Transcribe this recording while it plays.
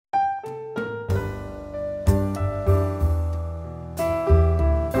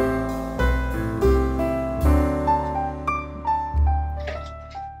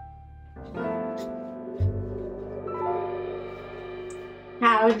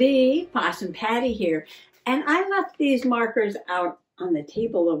Howdy, Possum Patty here. And I left these markers out on the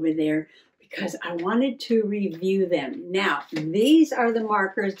table over there because I wanted to review them. Now, these are the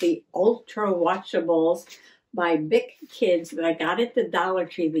markers, the Ultra Washables by BIC Kids that I got at the Dollar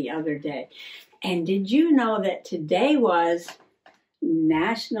Tree the other day. And did you know that today was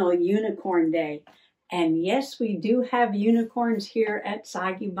National Unicorn Day? And yes, we do have unicorns here at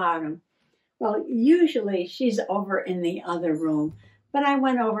Soggy Bottom. Well, usually she's over in the other room, but I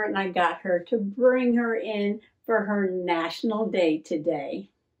went over and I got her to bring her in for her National Day today.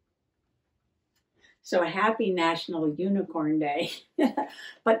 So happy National Unicorn Day.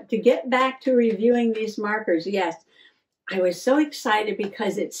 But to get back to reviewing these markers, yes, I was so excited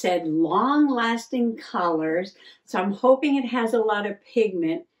because it said long-lasting colors. So I'm hoping it has a lot of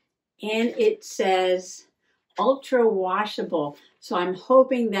pigment, and it says ultra washable. So I'm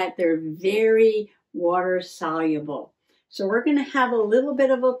hoping that they're very water soluble. So we're going to have a little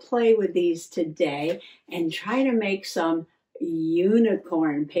bit of a play with these today and try to make some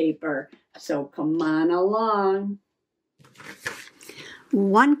unicorn paper. So come on along.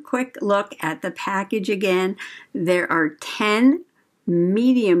 One quick look at the package again. There are 10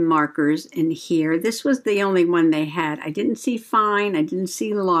 medium markers in here. This was the only one they had. I didn't see fine, I didn't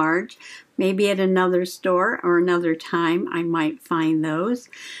see large. Maybe at another store or another time I might find those.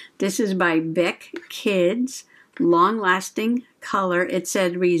 This is by BIC Kids, long-lasting color. It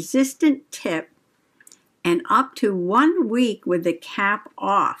said resistant tip and up to 1 week with the cap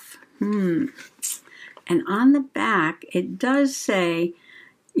off. And on the back it does say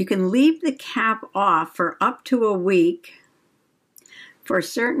you can leave the cap off for up to a week for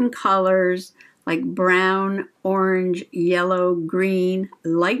certain colors like brown, orange, yellow, green,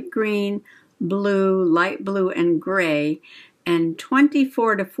 light green, blue, light blue, and gray, and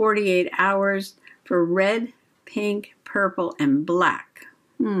 24 to 48 hours for red, pink, purple, and black.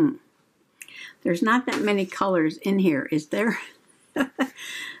 There's not that many colors in here, is there?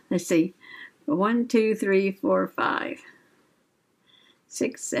 Let's see. 1, 2, 3, 4, 5,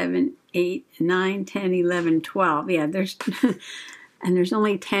 6, 7, 8, 9, 10, 11, 12. Yeah, there's and there's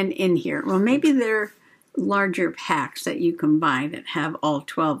only 10 in here. Well, maybe they're larger packs that you can buy that have all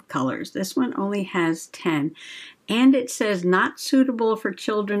 12 colors. This one only has 10. And it says not suitable for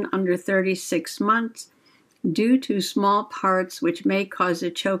children under 36 months due to small parts which may cause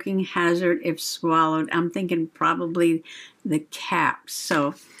a choking hazard if swallowed. I'm thinking probably the caps.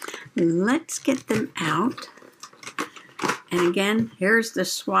 So let's get them out. And again, here's the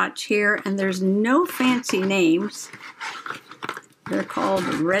swatch here, and there's no fancy names. They're called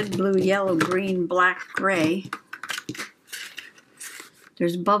red, blue, yellow, green, black, gray.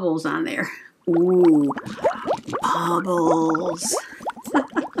 There's bubbles on there. Ooh, bubbles.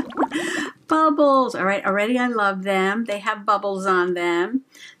 Bubbles. All right, already I love them. They have bubbles on them.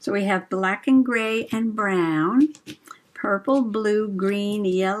 So we have black and gray and brown, purple, blue, green,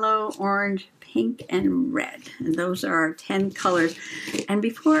 yellow, orange, pink, and red. And those are our 10 colors. And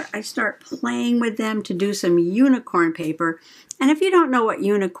before I start playing with them to do some unicorn paper, and if you don't know what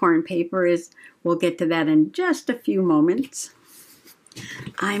unicorn paper is, we'll get to that in just a few moments.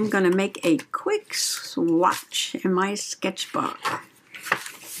 I'm going to make a quick swatch in my sketchbook.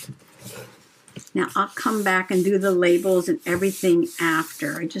 Now I'll come back and do the labels and everything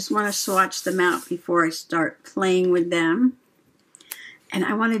after. I just want to swatch them out before I start playing with them. And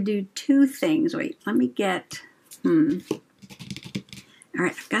I want to do two things. Wait, let me get, all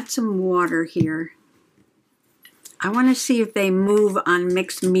right, I've got some water here. I want to see if they move on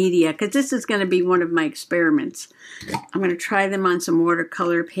mixed media, because this is going to be one of my experiments. I'm going to try them on some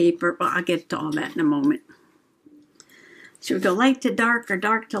watercolor paper. Well, I'll get to all that in a moment. Should we go light to dark or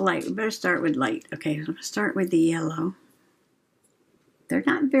dark to light? We better start with light. Okay, so I'm going to start with the yellow. They're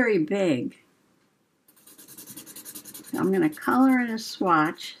not very big. So I'm going to color in a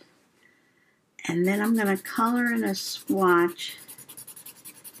swatch, and then I'm going to color in a swatch,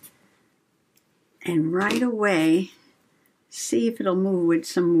 and right away see if it'll move with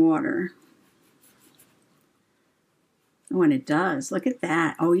some water. Oh, and it does. Look at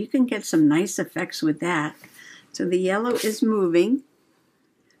that. Oh, you can get some nice effects with that. So the yellow is moving.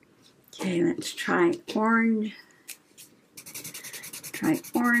 Okay, let's try orange. Try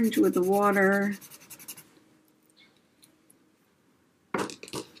orange with the water.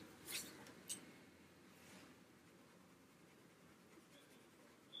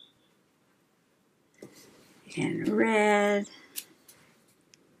 And red.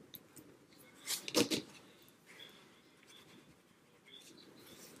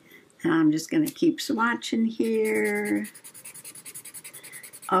 And I'm just going to keep swatching here.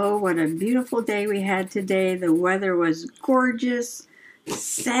 Oh, what a beautiful day we had today. The weather was gorgeous.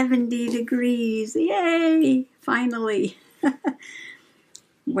 70 degrees. Yay! Finally.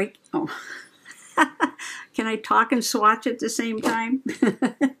 Wait. Oh. Can I talk and swatch at the same time?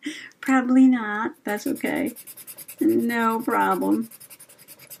 Probably not. That's okay. No problem.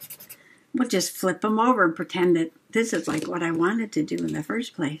 We'll just flip them over and pretend that this is like what I wanted to do in the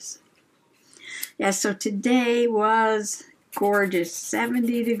first place. Yeah, so today was gorgeous,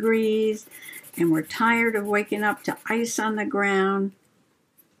 70 degrees, and we're tired of waking up to ice on the ground.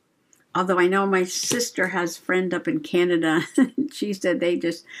 Although I know my sister has a friend up in Canada. She said they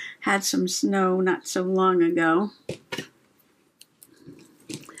just had some snow not so long ago.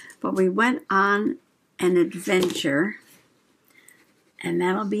 But we went on an adventure, and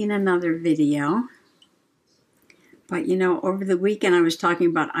that'll be in another video. But you know, over the weekend I was talking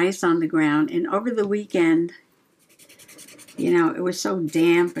about ice on the ground, and over the weekend, you know, it was so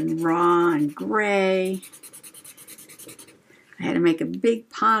damp and raw and gray. I had to make a big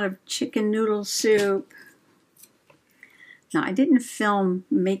pot of chicken noodle soup. Now, I didn't film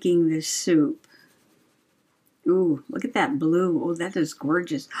making this soup. Ooh, look at that blue. Oh, that is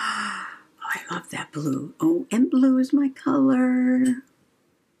gorgeous. Oh, I love that blue. Oh, and blue is my color.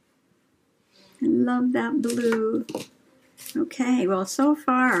 I love that blue. Okay, well, so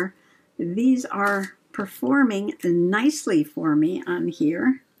far, these are performing nicely for me on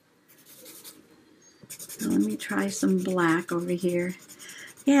here. So let me try some black over here.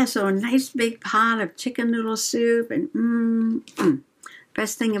 Yeah, so a nice big pot of chicken noodle soup. And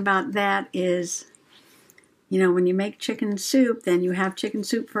best thing about that is, you know, when you make chicken soup, then you have chicken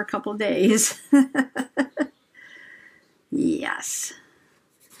soup for a couple days. Yes.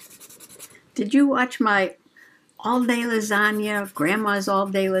 Did you watch my all-day lasagna, Grandma's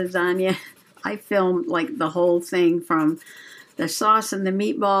all-day lasagna? I filmed like the whole thing, from the sauce and the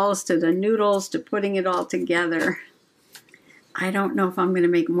meatballs to the noodles to putting it all together. I don't know if I'm going to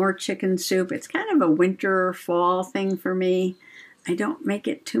make more chicken soup. It's kind of a winter or fall thing for me. I don't make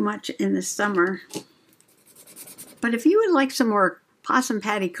it too much in the summer. But if you would like some more Possum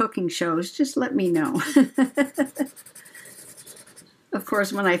Patty cooking shows, just let me know. Of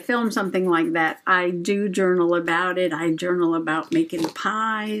course, when I film something like that, I do journal about it. I journal about making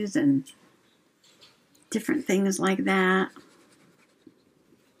pies and different things like that.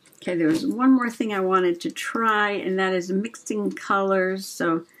 Okay, there was one more thing I wanted to try, and that is mixing colors.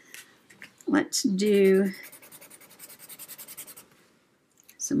 So let's do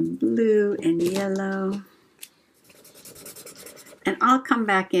some blue and yellow. And I'll come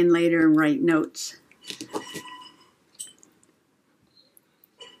back in later and write notes.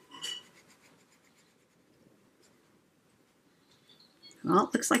 Well,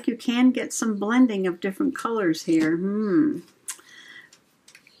 it looks like you can get some blending of different colors here.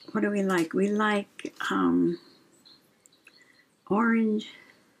 What do we like? We like orange.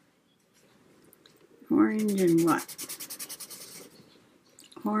 Orange and what?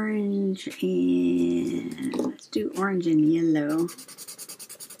 Orange and, let's do orange and yellow.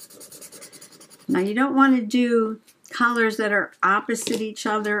 Now you don't want to do colors that are opposite each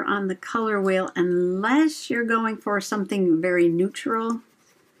other on the color wheel unless you're going for something very neutral.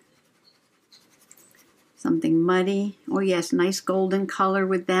 Something muddy. Oh yes, nice golden color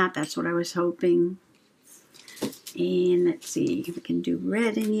with that. That's what I was hoping. And let's see, we can do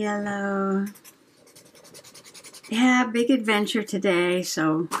red and yellow. Yeah, big adventure today,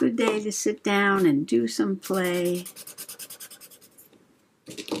 so good day to sit down and do some play.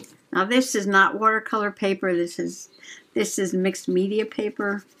 Now this is not watercolor paper, this is mixed media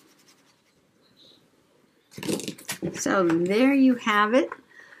paper. So there you have it.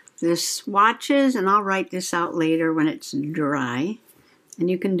 The swatches, and I'll write this out later when it's dry. And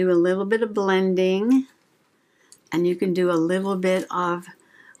you can do a little bit of blending, and you can do a little bit of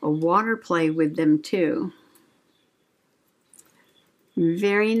a water play with them too.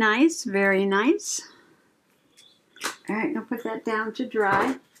 Very nice, very nice. All right, I'll put that down to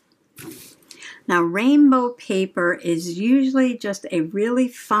dry. Now, rainbow paper is usually just a really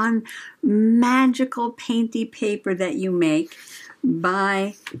fun, magical, painty paper that you make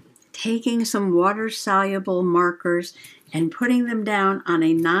by taking some water-soluble markers and putting them down on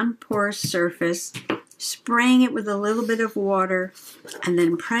a non-porous surface, spraying it with a little bit of water, and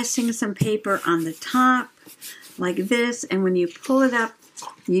then pressing some paper on the top like this. And when you pull it up,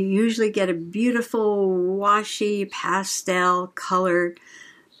 you usually get a beautiful washy pastel colored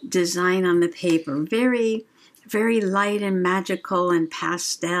design on the paper. Very, very light and magical and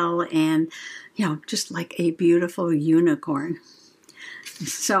pastel, and you know, just like a beautiful unicorn.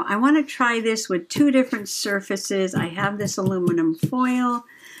 So I want to try this with two different surfaces. I have this aluminum foil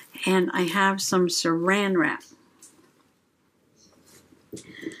and I have some saran wrap.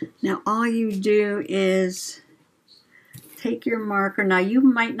 Now all you do is take your marker. Now you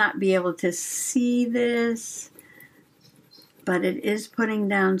might not be able to see this, but it is putting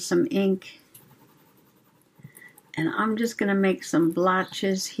down some ink. And I'm just going to make some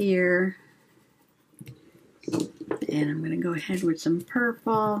blotches here. And I'm going to go ahead with some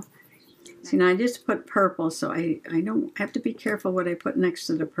purple. See, now I just put purple, so I don't have to be careful what I put next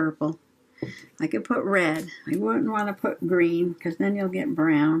to the purple. I could put red. I wouldn't want to put green, because then you'll get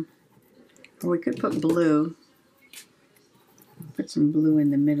brown. Or we could put blue. Put some blue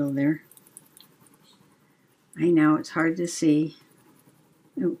in the middle there. I know, it's hard to see.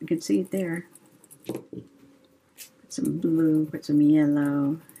 Oh, you can see it there. Put some blue, put some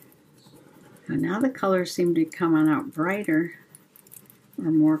yellow. Now the colors seem to be coming out brighter,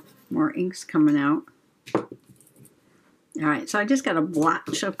 or more ink's coming out. All right, so I just got a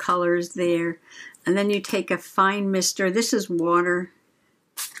blotch of colors there, and then you take a fine mister. This is water.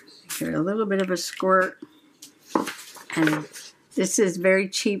 Give it a little bit of a squirt, and this is very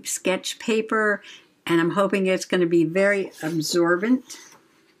cheap sketch paper, and I'm hoping it's going to be very absorbent.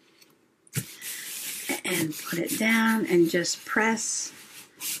 And put it down and just press.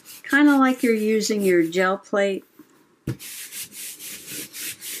 Kind of like you're using your gel plate.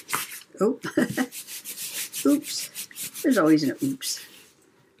 Oops. There's always an oops.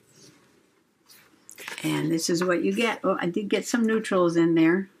 And this is what you get. Oh, I did get some neutrals in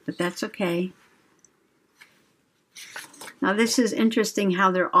there, but that's okay. Now this is interesting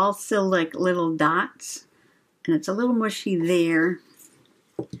how they're all still like little dots. And it's a little mushy there.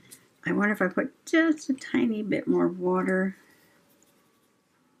 I wonder if I put just a tiny bit more water.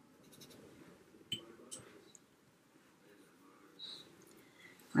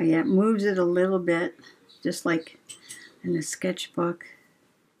 Oh yeah, it moves it a little bit, just like in the sketchbook.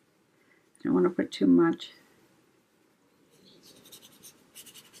 I don't want to put too much.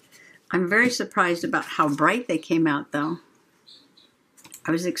 I'm very surprised about how bright they came out though.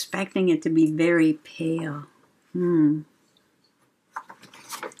 I was expecting it to be very pale.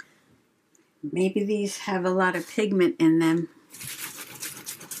 Maybe these have a lot of pigment in them.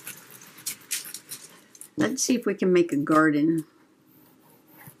 Let's see if we can make a garden.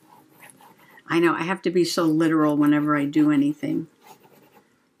 I know, I have to be so literal whenever I do anything.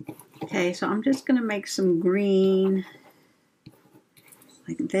 Okay, so I'm just going to make some green,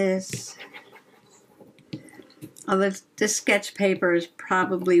 like this. Oh, this sketch paper is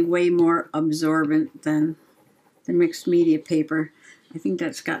probably way more absorbent than the mixed media paper. I think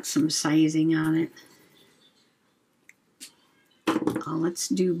that's got some sizing on it. Oh, let's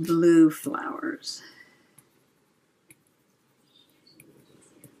do blue flowers.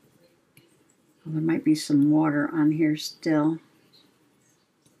 Well, there might be some water on here still,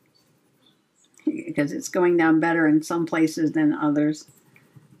 because it's going down better in some places than others.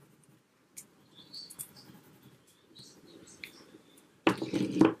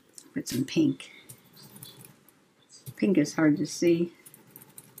 Put some pink. Pink is hard to see.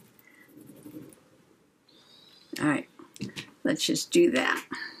 All right, let's just do that.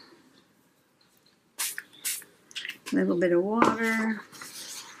 A little bit of water.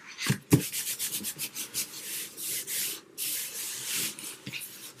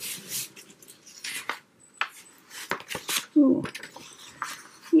 Ooh.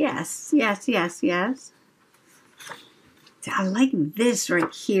 Yes, yes, yes, yes. I like this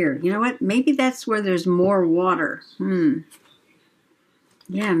right here. You know what? Maybe that's where there's more water.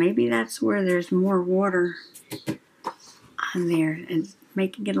 Yeah, maybe that's where there's more water on there and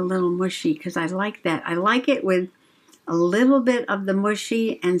making it a little mushy, because I like that. I like it with a little bit of the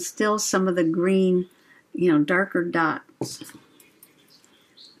mushy and still some of the green, you know, darker dots.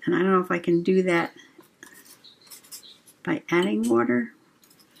 And I don't know if I can do that by adding water.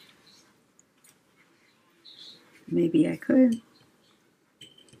 Maybe I could.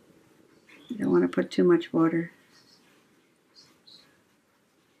 I don't want to put too much water.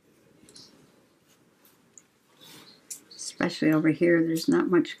 Especially over here, there's not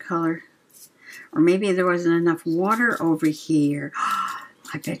much color. Or maybe there wasn't enough water over here.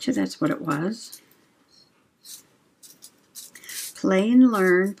 I bet you that's what it was. Play and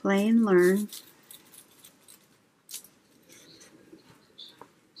learn, play and learn.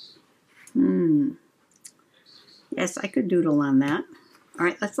 Yes, I could doodle on that. All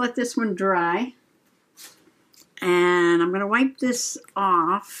right, let's let this one dry. And I'm going to wipe this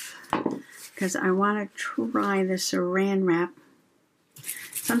off because I want to try the saran wrap.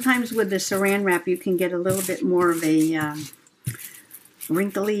 Sometimes with the saran wrap, you can get a little bit more of a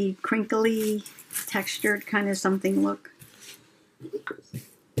wrinkly, crinkly, textured kind of something look.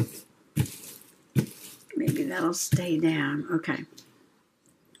 Maybe that'll stay down. Okay.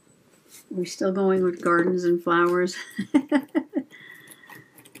 We're still going with gardens and flowers.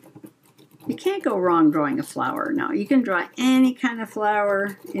 You can't go wrong drawing a flower. No, you can draw any kind of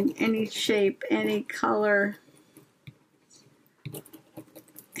flower in any shape, any color.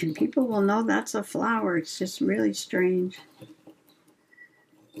 And people will know that's a flower. It's just really strange.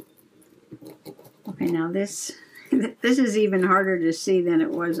 Okay, now this is even harder to see than it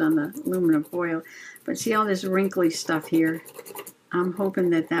was on the aluminum foil. But see all this wrinkly stuff here? I'm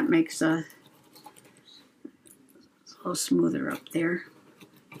hoping that that makes a little smoother up there.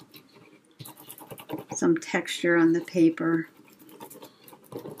 Some texture on the paper.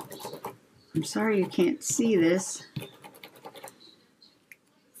 I'm sorry you can't see this.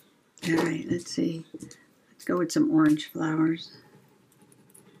 All right, let's see. Let's go with some orange flowers.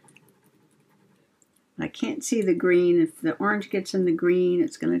 I can't see the green. If the orange gets in the green,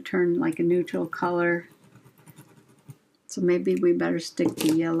 it's going to turn like a neutral color. So maybe we better stick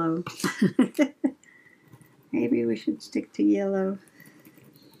to yellow. Maybe we should stick to yellow.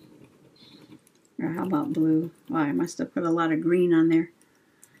 Or how about blue? Wow, I must have put a lot of green on there.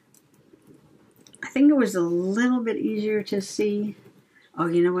 I think it was a little bit easier to see. Oh,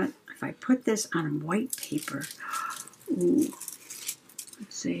 you know what? If I put this on white paper. Ooh.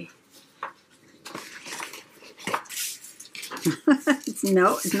 Let's see.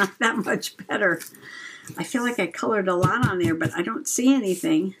 No, it's not that much better. I feel like I colored a lot on there, but I don't see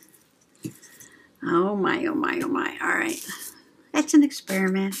anything. Oh my, oh my, oh my. All right. That's an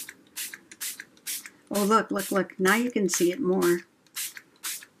experiment. Oh, look, look, look. Now you can see it more.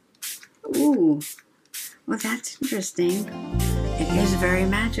 Ooh. Well, that's interesting. It is very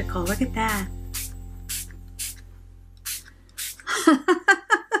magical. Look at that.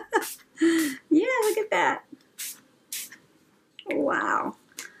 Yeah, look at that. Wow.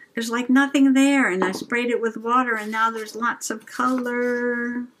 There's like nothing there, and I sprayed it with water, and now there's lots of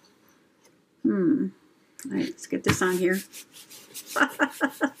color. All right, let's get this on here. All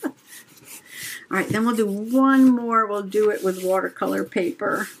right, then we'll do one more. We'll do it with watercolor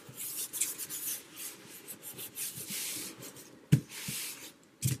paper.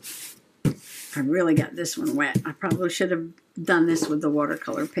 I really got this one wet. I probably should have done this with the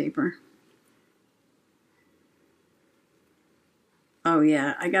watercolor paper. Oh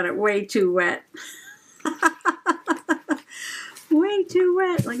yeah, I got it way too wet. Way too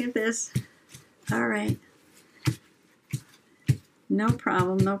wet. Look at this. All right. No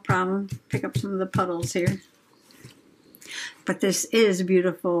problem, no problem. Pick up some of the puddles here. But this is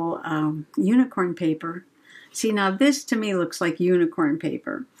beautiful unicorn paper. See, now this to me looks like unicorn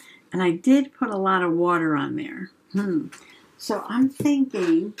paper. And I did put a lot of water on there. So I'm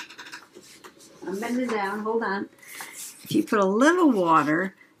thinking, I'm bending down, hold on. If you put a little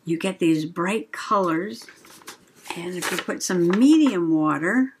water, you get these bright colors. And if you put some medium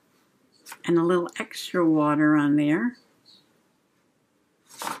water and a little extra water on there,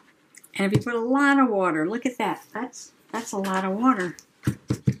 and if you put a lot of water, look at that. That's a lot of water.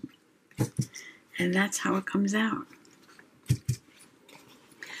 And that's how it comes out.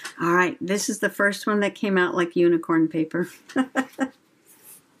 All right, this is the first one that came out like unicorn paper. All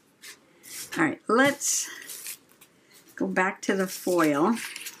right, let's go back to the foil.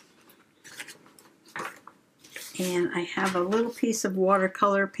 And I have a little piece of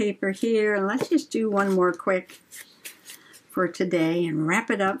watercolor paper here. And let's just do one more quick for today and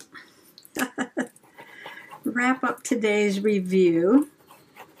wrap it up. Wrap up today's review.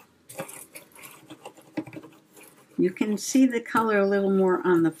 You can see the color a little more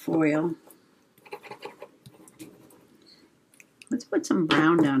on the foil. Let's put some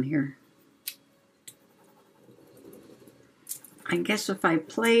brown down here. I guess if I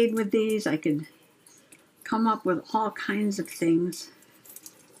played with these, I could come up with all kinds of things.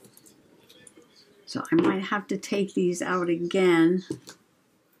 So I might have to take these out again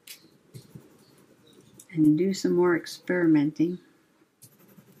and do some more experimenting.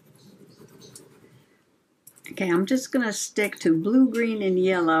 Okay, I'm just going to stick to blue, green, and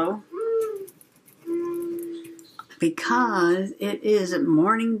yellow because it is at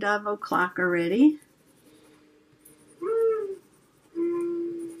morning dove o'clock already.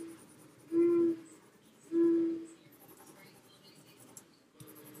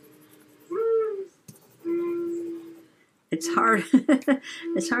 It's hard.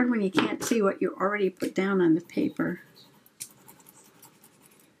 It's hard when you can't see what you already put down on the paper.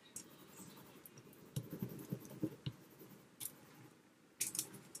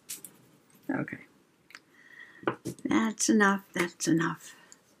 Okay. That's enough. That's enough.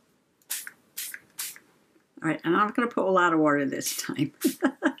 All right, and I'm not going to put a lot of water this time.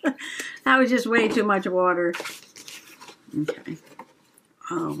 That was just way too much water. Okay.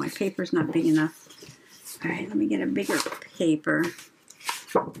 Oh, my paper's not big enough. All right, let me get a bigger paper.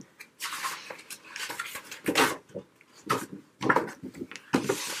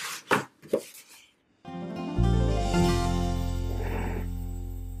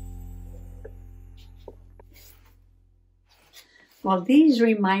 Well, these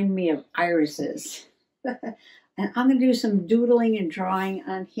remind me of irises. And I'm going to do some doodling and drawing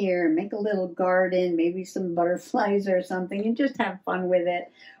on here, make a little garden, maybe some butterflies or something, and just have fun with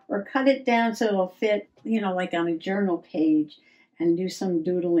it. Or cut it down so it'll fit, you know, like on a journal page, and do some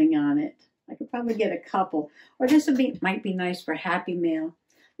doodling on it. I could probably get a couple. Or this might be nice for Happy Mail.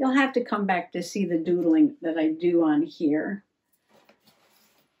 You'll have to come back to see the doodling that I do on here.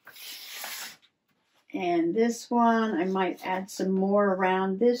 And this one, I might add some more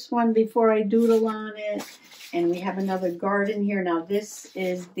around this one before I doodle on it. And we have another garden here. Now this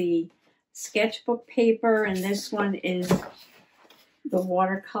is the sketchbook paper, and this one is the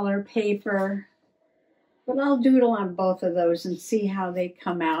watercolor paper. But I'll doodle on both of those and see how they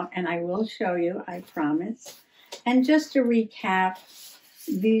come out. And I will show you, I promise. And just to recap,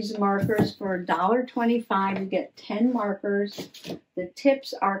 these markers for $1.25, you get 10 markers. The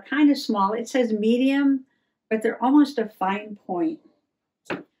tips are kind of small. It says medium, but they're almost a fine point,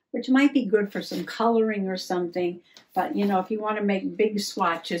 which might be good for some coloring or something. But, you know, if you want to make big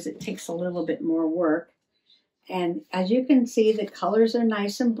swatches, it takes a little bit more work. And as you can see, the colors are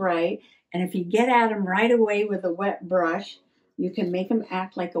nice and bright. And if you get at them right away with a wet brush, you can make them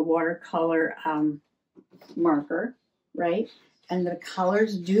act like a watercolor marker, right? And the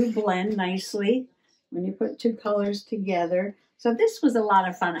colors do blend nicely when you put two colors together. So this was a lot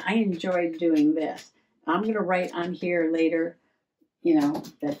of fun. I enjoyed doing this. I'm going to write on here later, you know,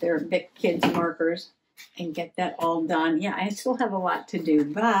 that they're BIC Kids markers and get that all done. Yeah, I still have a lot to do,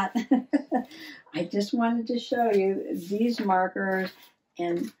 but I just wanted to show you these markers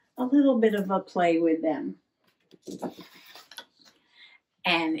and a little bit of a play with them.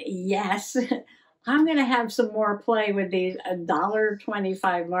 And yes, I'm going to have some more play with these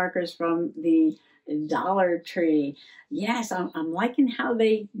 $1.25 markers from the Dollar Tree. Yes, I'm liking how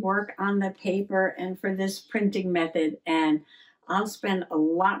they work on the paper and for this printing method, and I'll spend a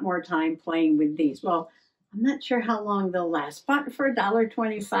lot more time playing with these. Well, I'm not sure how long they'll last, but for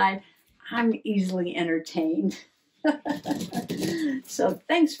 $1.25, I'm easily entertained. So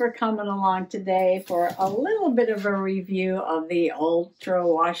thanks for coming along today for a little bit of a review of the Ultra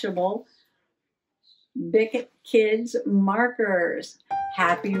Washable BIC Kids markers.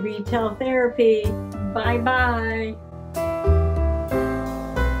 Happy retail therapy. Bye-bye.